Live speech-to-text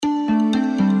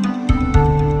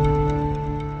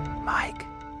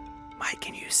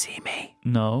see me?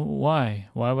 No, why?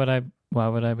 Why would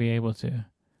I be able to?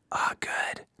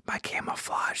 Good. My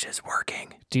camouflage is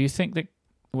working. Do you think that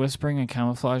whispering and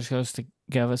camouflage goes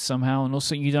together somehow? And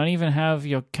also, you don't even have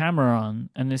your camera on,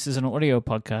 and this is an audio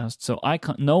podcast, so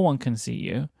no one can see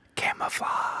you.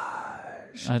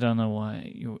 Camouflage. I don't know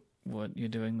why you're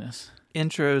doing this.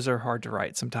 Intros are hard to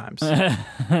write sometimes.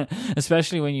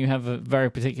 Especially when you have a very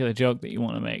particular joke that you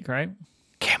want to make, right?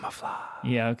 Camouflage.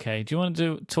 Yeah, okay. Do you want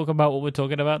to talk about what we're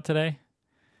talking about today?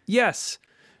 Yes.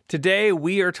 Today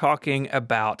we are talking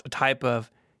about a type of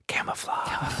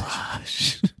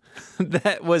camouflage.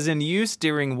 That was in use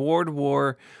during World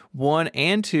War I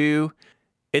and II.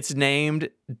 It's named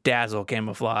Dazzle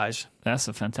Camouflage. That's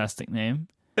a fantastic name.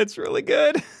 It's really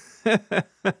good.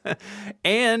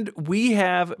 And we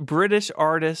have British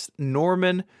artist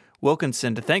Norman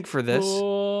Wilkinson to thank for this.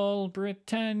 Oh,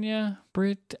 Britannia.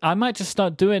 I might just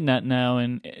start doing that now.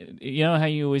 And you know how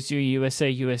you always do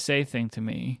USA thing to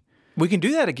me? We can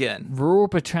do that again. Rural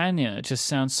Britannia just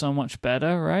sounds so much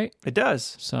better, right? It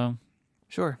does. So,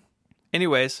 sure.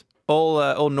 Anyways,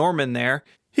 old Norman there,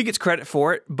 he gets credit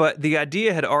for it, but the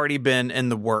idea had already been in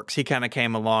the works. He kind of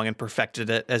came along and perfected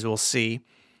it, as we'll see.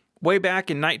 Way back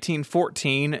in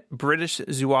 1914, British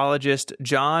zoologist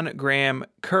John Graham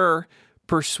Kerr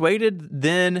persuaded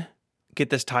then, get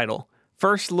this title,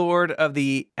 First Lord of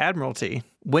the Admiralty,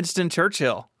 Winston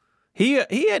Churchill. He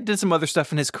did some other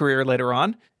stuff in his career later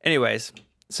on. Anyways,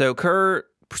 so Kerr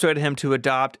persuaded him to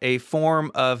adopt a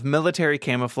form of military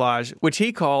camouflage, which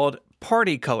he called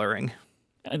party coloring.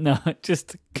 No, just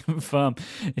to confirm,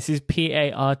 this is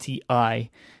PARTI.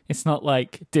 It's not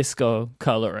like disco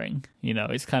coloring,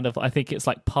 it's kind of, I think it's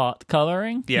like part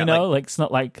coloring, like it's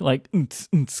not like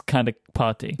kind of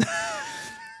party.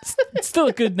 It's still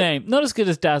a good name. Not as good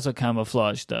as Dazzle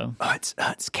Camouflage, though. It's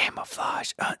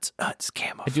camouflage. It's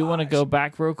camouflage. I do want to go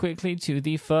back real quickly to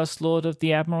the First Lord of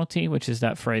the Admiralty, which is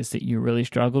that phrase that you really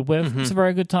struggled with. Mm-hmm. It's a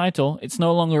very good title. It's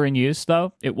no longer in use,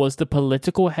 though. It was the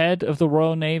political head of the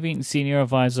Royal Navy and senior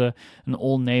advisor in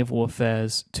all naval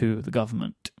affairs to the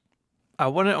government. I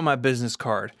want it on my business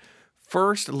card.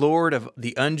 First Lord of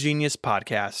the Ungenius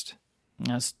Podcast.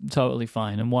 That's totally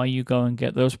fine. And while you go and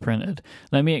get those printed,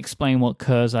 let me explain what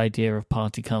Kerr's idea of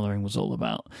party coloring was all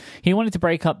about. He wanted to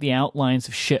break up the outlines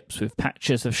of ships with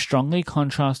patches of strongly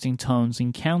contrasting tones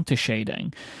and counter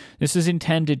shading. This is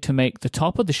intended to make the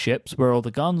top of the ships, where all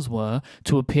the guns were,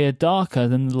 to appear darker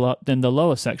than the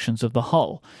lower sections of the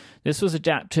hull. This was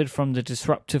adapted from the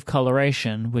disruptive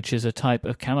coloration, which is a type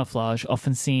of camouflage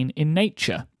often seen in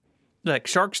nature. Like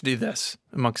sharks do this,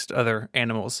 amongst other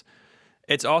animals.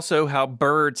 It's also how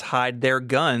birds hide their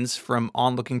guns from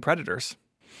onlooking predators.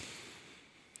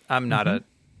 I'm not a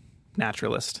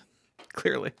naturalist,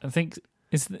 clearly. I think,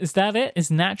 is that it?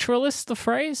 Is naturalist the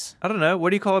phrase? I don't know. What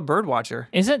do you call a bird watcher?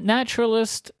 Isn't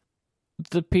naturalist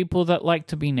the people that like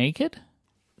to be naked?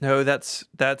 No, that's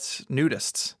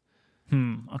nudists.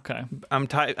 Okay. I'm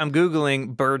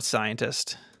Googling bird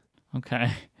scientist.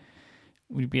 Okay.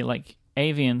 We'd be like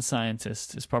avian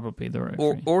scientist is probably the right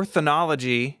phrase.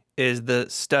 Ornithology is the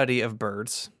study of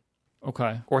birds.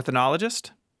 Okay.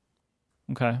 Ornithologist?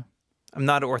 Okay. I'm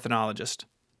not an ornithologist.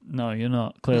 No, you're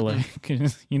not, clearly.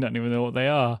 You don't even know what they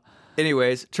are.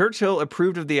 Anyways, Churchill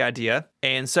approved of the idea,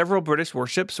 and several British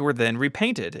warships were then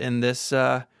repainted in this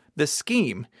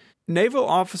scheme. Naval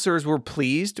officers were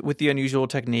pleased with the unusual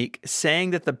technique,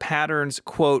 saying that the patterns,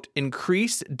 quote,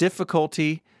 increased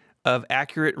difficulty of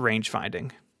accurate range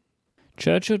finding.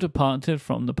 Churchill departed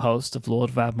from the post of Lord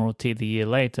of Admiralty the year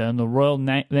later, and the Royal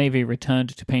Navy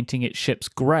returned to painting its ships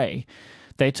grey.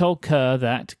 They told Kerr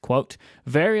that, quote,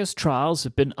 various trials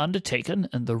have been undertaken,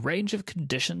 and the range of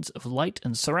conditions of light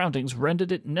and surroundings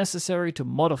rendered it necessary to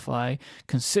modify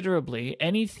considerably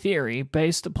any theory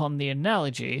based upon the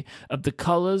analogy of the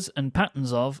colours and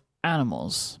patterns of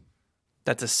animals.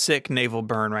 That's a sick naval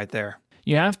burn right there.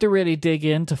 You have to really dig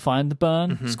in to find the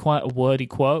burn. Mm-hmm. It's quite a wordy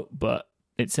quote, but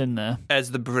it's in there. As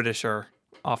the British are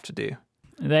off to do.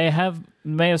 They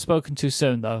may have spoken too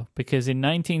soon, though, because in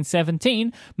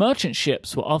 1917, merchant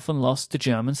ships were often lost to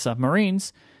German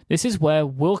submarines. This is where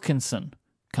Wilkinson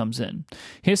comes in.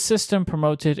 His system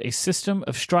promoted a system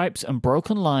of stripes and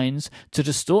broken lines to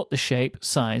distort the shape,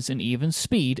 size, and even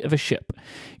speed of a ship.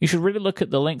 You should really look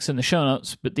at the links in the show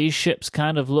notes, but these ships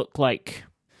kind of look like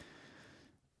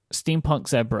steampunk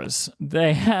zebras.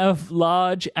 They have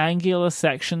large angular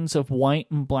sections of white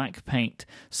and black paint,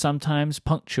 sometimes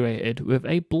punctuated with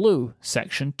a blue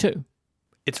section too.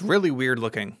 It's really weird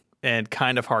looking and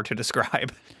kind of hard to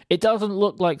describe. It doesn't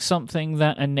look like something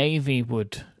that a navy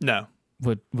would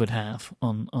have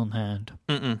on hand.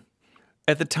 Mm-mm.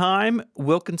 At the time,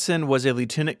 Wilkinson was a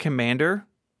lieutenant commander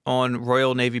on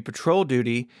Royal Navy patrol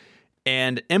duty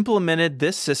and implemented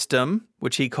this system,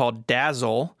 which he called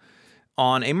Dazzle,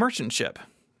 on a merchant ship.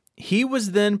 He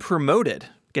was then promoted,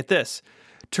 get this,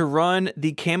 to run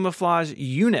the camouflage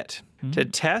unit to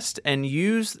test and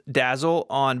use Dazzle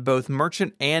on both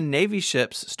merchant and Navy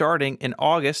ships starting in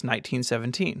August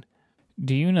 1917.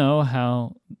 Do you know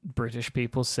how British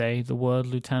people say the word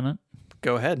lieutenant?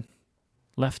 Go ahead.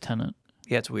 Lieutenant.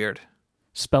 Yeah, it's weird.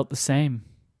 Spelt the same.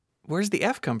 Where's the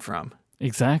F come from?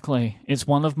 Exactly. It's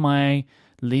one of my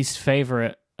least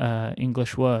favorite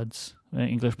English words,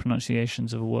 English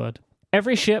pronunciations of a word.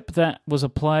 Every ship that was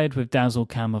applied with Dazzle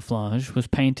camouflage was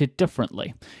painted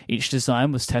differently. Each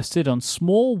design was tested on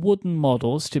small wooden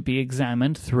models to be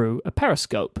examined through a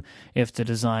periscope. If the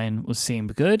design was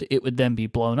seemed good, it would then be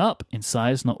blown up, in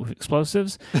size, not with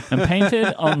explosives, and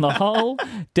painted on the hull,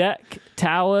 deck,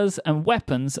 towers, and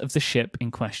weapons of the ship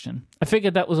in question. I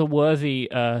figured that was a worthy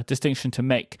distinction to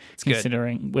make,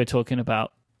 considering we're talking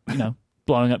about,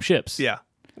 blowing up ships. Yeah.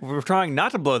 We're trying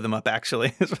not to blow them up,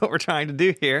 actually, is what we're trying to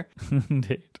do here.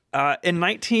 Indeed. In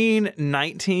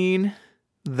 1919,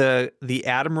 the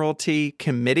Admiralty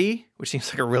Committee, which seems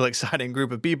like a really exciting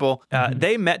group of people,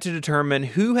 they met to determine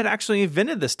who had actually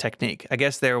invented this technique. I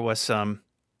guess there was some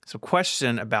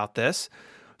question about this.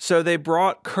 So they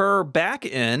brought Kerr back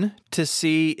in to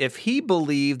see if he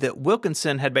believed that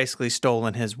Wilkinson had basically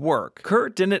stolen his work. Kerr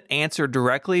didn't answer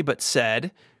directly, but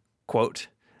said, quote,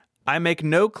 "I make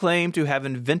no claim to have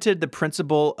invented the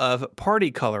principle of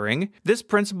party coloring. This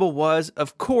principle was,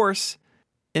 of course,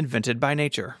 invented by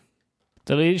nature."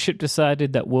 The leadership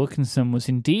decided that Wilkinson was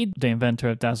indeed the inventor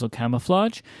of Dazzle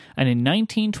camouflage, and in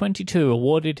 1922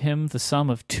 awarded him the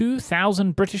sum of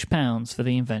 2,000 British pounds for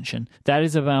the invention. That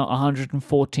is about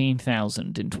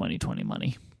 114,000 in 2020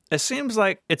 money. It seems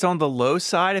like it's on the low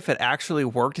side if it actually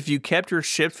worked. If you kept your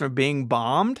ship from being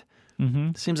bombed,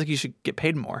 it seems like you should get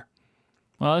paid more.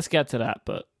 Well, let's get to that,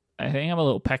 but I think I'm a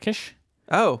little peckish.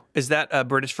 Oh, is that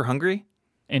British for hungry?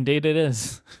 Indeed it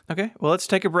is. Okay, well, let's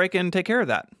take a break and take care of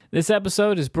that. This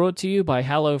episode is brought to you by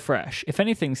HelloFresh. If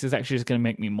anything, this is actually just going to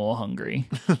make me more hungry.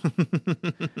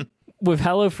 With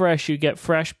HelloFresh, you get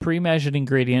fresh, pre-measured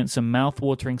ingredients and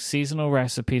mouth-watering seasonal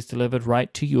recipes delivered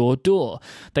right to your door.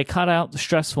 They cut out the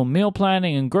stressful meal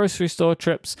planning and grocery store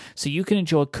trips so you can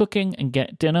enjoy cooking and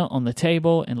get dinner on the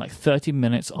table in like 30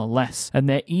 minutes or less. And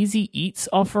their Easy Eats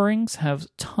offerings have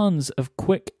tons of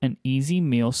quick and easy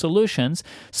meal solutions,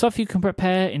 stuff you can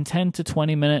prepare in 10 to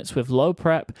 20 minutes with low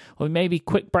prep or maybe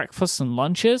quick breakfasts and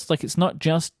lunches. Like, it's not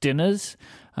just dinners.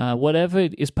 Whatever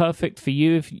is perfect for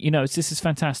you. If this is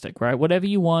fantastic, right? Whatever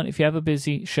you want, if you have a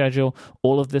busy schedule,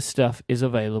 all of this stuff is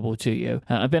available to you.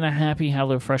 I've been a happy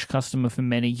HelloFresh customer for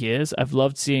many years. I've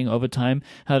loved seeing over time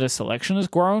how the selection has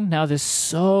grown. Now there's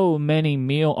so many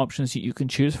meal options that you can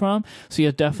choose from, so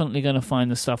you're definitely going to find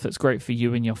the stuff that's great for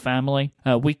you and your family.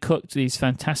 We cooked these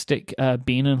fantastic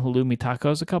bean and halloumi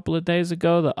tacos a couple of days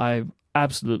ago that I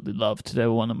absolutely loved. They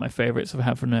were one of my favorites I've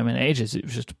had from them in ages. It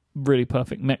was just a really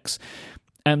perfect mix.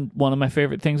 And one of my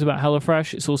favorite things about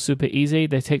HelloFresh, it's all super easy.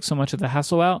 They take so much of the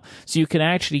hassle out, so you can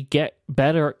actually get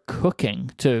better at cooking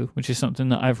too, which is something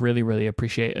that I've really, really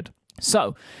appreciated.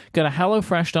 So, go to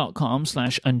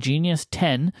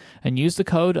HelloFresh.com/Ungenius10 and use the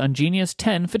code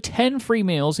Ungenius10 for 10 free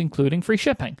meals, including free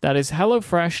shipping. That is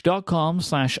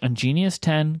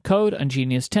HelloFresh.com/Ungenius10, code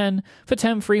Ungenius10 for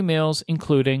 10 free meals,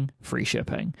 including free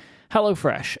shipping.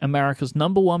 HelloFresh, America's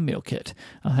 #1 meal kit.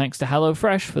 And thanks to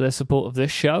HelloFresh for their support of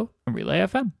this show and Relay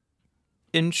FM.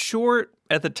 In short,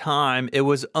 at the time, it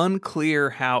was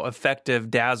unclear how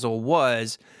effective Dazzle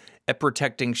was at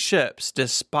protecting ships,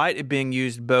 despite it being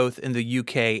used both in the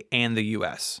UK and the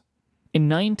US. In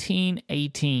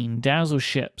 1918, Dazzle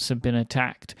ships had been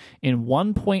attacked in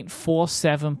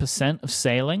 1.47% of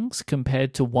sailings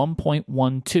compared to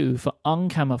 1.12 for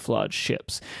uncamouflaged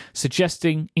ships,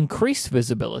 suggesting increased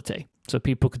visibility. So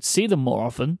people could see them more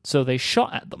often, so they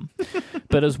shot at them.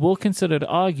 But as Wilkinson had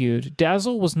argued,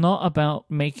 Dazzle was not about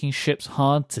making ships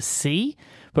hard to see,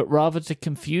 but rather to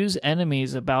confuse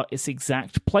enemies about its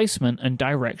exact placement and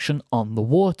direction on the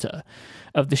water.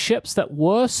 Of the ships that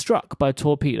were struck by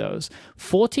torpedoes,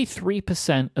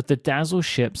 43% of the Dazzle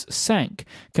ships sank,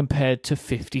 compared to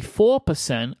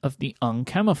 54% of the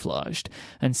uncamouflaged.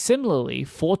 And similarly,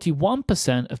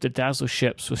 41% of the Dazzle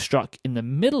ships were struck in the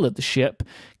middle of the ship,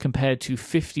 compared to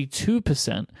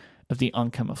 52% of the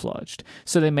uncamouflaged.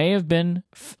 So they may have been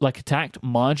attacked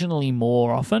marginally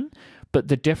more often, but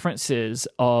the differences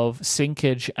of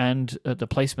sinkage and the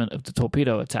placement of the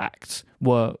torpedo attacks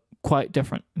were quite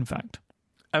different, in fact.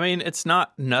 I mean, it's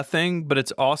not nothing, but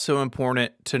it's also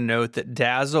important to note that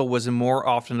Dazzle was more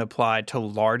often applied to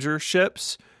larger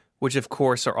ships, which of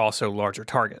course are also larger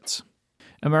targets.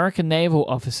 American naval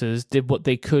officers did what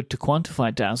they could to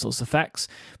quantify Dazzle's effects,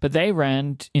 but they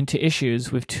ran into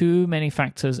issues with too many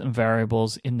factors and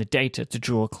variables in the data to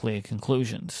draw clear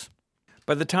conclusions.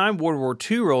 By the time World War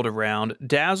II rolled around,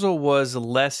 Dazzle was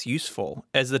less useful,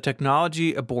 as the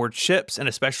technology aboard ships, and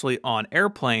especially on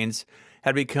airplanes,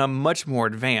 had become much more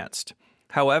advanced.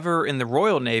 However, in the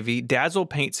Royal Navy, Dazzle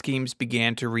paint schemes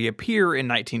began to reappear in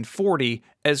 1940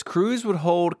 as crews would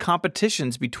hold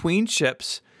competitions between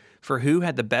ships for who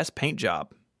had the best paint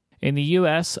job. In the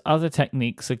US, other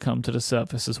techniques had come to the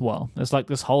surface as well. There's like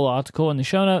this whole article in the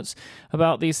show notes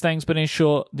about these things, but in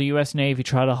short, the US Navy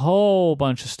tried a whole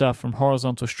bunch of stuff from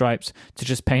horizontal stripes to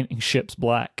just painting ships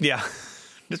black. Yeah,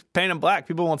 just paint them black.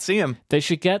 People won't see them. They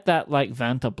should get that like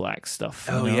Vanta black stuff.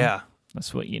 Oh, yeah.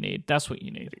 That's what you need. That's what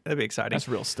you need. That'd be exciting. That's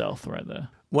real stealth right there.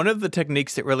 One of the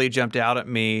techniques that really jumped out at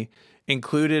me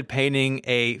included painting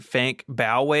a fake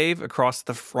bow wave across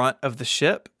the front of the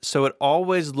ship, so it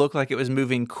always looked like it was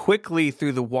moving quickly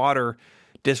through the water,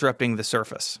 disrupting the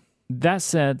surface. That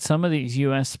said, some of these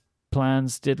US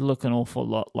plans did look an awful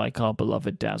lot like our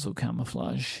beloved Dazzle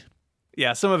camouflage.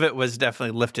 Yeah, some of it was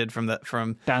definitely lifted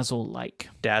from Dazzle-like.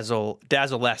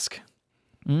 Dazzle-esque.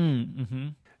 Mm-hmm.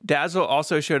 Dazzle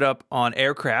also showed up on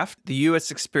aircraft. The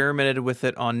U.S. experimented with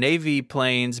it on Navy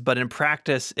planes, but in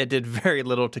practice, it did very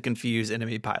little to confuse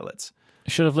enemy pilots.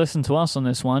 Should have listened to us on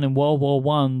this one. In World War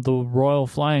I, the Royal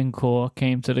Flying Corps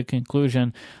came to the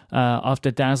conclusion,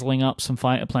 after dazzling up some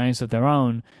fighter planes of their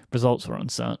own, results were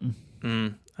uncertain.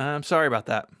 I'm sorry about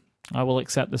that. I will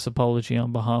accept this apology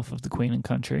on behalf of the Queen and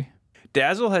country.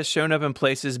 Dazzle has shown up in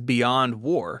places beyond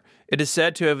war. It is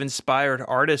said to have inspired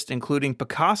artists, including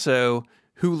Picasso,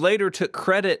 who later took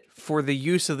credit for the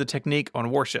use of the technique on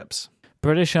warships.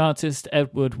 British artist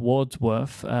Edward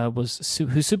Wadsworth,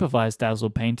 who supervised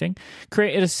Dazzle painting,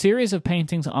 created a series of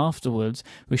paintings afterwards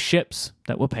with ships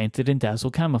that were painted in Dazzle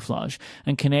camouflage,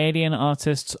 and Canadian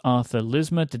artist Arthur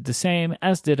Lismer did the same,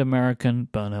 as did American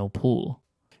Bernal Poole.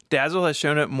 Dazzle has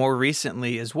shown up more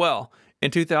recently as well. In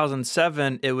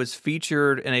 2007, it was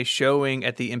featured in a showing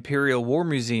at the Imperial War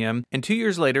Museum, and 2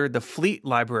 years later, the Fleet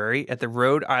Library at the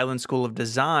Rhode Island School of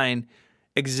Design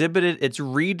exhibited its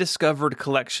rediscovered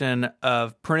collection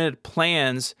of printed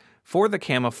plans for the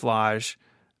camouflage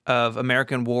of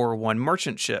American World War I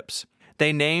merchant ships.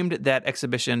 They named that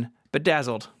exhibition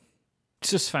Bedazzled.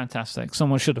 It's just fantastic.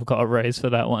 Someone should have got a raise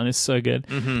for that one. It's so good.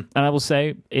 Mm-hmm. And I will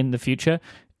say, in the future,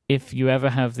 if you ever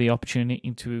have the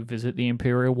opportunity to visit the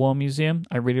Imperial War Museum,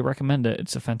 I really recommend it.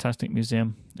 It's a fantastic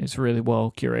museum. It's really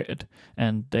well curated,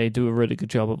 and they do a really good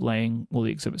job of laying all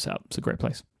the exhibits out. It's a great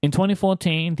place. In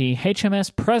 2014, the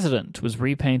HMS President was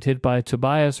repainted by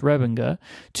Tobias Rebinger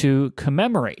to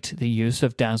commemorate the use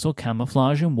of Dazzle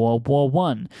camouflage in World War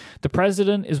I. The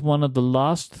President is one of the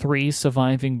last 3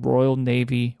 surviving Royal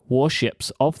Navy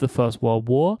warships of the First World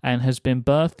War and has been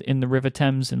berthed in the River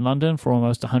Thames in London for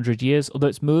almost 100 years, although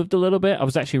it's moved a little bit. I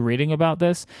was actually reading about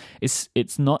this.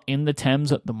 It's not in the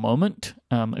Thames at the moment.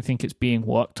 I think it's being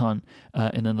worked on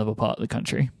in another part of the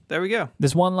country. There we go.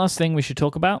 There's one last thing we should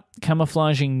talk about: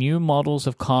 camouflaging new models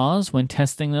of cars when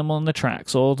testing them on the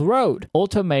tracks or the road.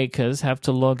 Automakers have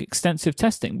to log extensive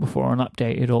testing before an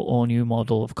updated or all-new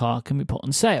model of car can be put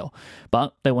on sale,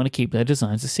 but they want to keep their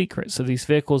designs a secret, so these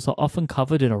vehicles are often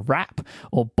covered in a wrap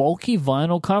or bulky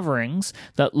vinyl coverings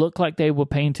that look like they were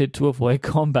painted to avoid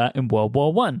combat in World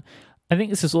War I. I think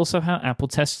this is also how Apple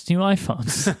tests new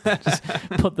iPhones. Just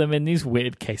put them in these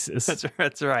weird cases.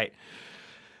 That's right.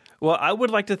 Well, I would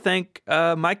like to thank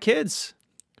my kids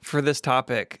for this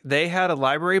topic. They had a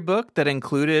library book that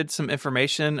included some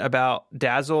information about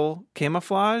Dazzle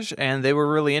camouflage, and they were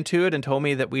really into it and told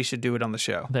me that we should do it on the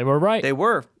show. They were right. They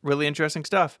were. Really interesting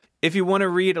stuff. If you want to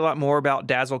read a lot more about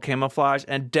Dazzle camouflage,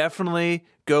 and definitely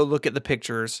go look at the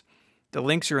pictures, the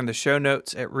links are in the show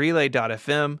notes at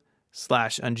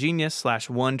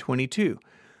relay.fm/ungenius/122.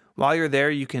 While you're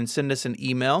there, you can send us an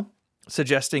email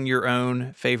suggesting your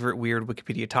own favorite weird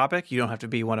Wikipedia topic. You don't have to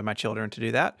be one of my children to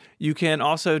do that. You can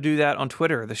also do that on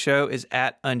Twitter. The show is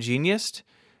 @ungeniused.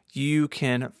 You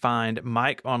can find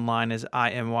Mike online as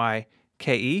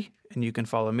IMYKE, and you can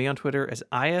follow me on Twitter as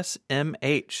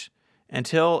ISMH.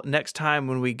 Until next time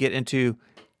when we get into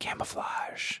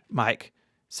camouflage, Mike,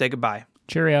 say goodbye.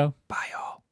 Cheerio. Bye, y'all.